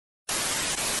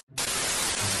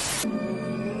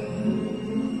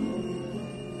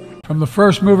From the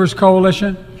First Movers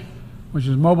Coalition, which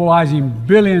is mobilizing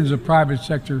billions of private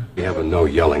sector. We have a no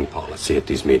yelling policy at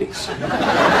these meetings.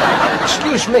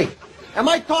 Excuse me, am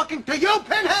I talking to you,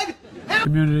 Pinhead?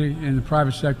 Community in the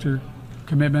private sector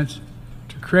commitments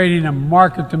to creating a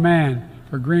market demand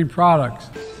for green products.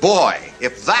 Boy,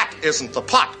 if that isn't the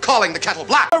pot calling the kettle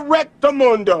black.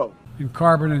 Rectamundo. In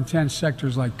carbon-intense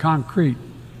sectors like concrete,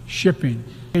 shipping,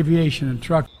 aviation, and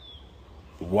truck.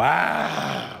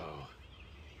 Wow.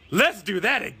 Let's do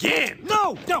that again.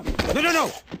 No.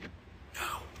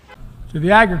 To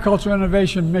the Agricultural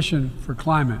Innovation Mission for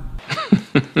Climate.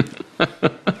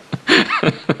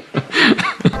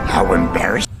 How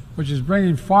embarrassing. Which is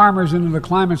bringing farmers into the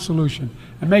climate solution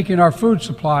and making our food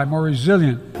supply more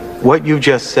resilient. What you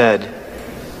just said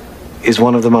is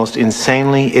one of the most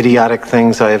insanely idiotic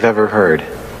things I have ever heard.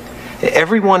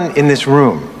 Everyone in this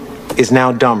room is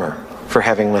now dumber for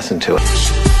having listened to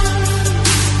it.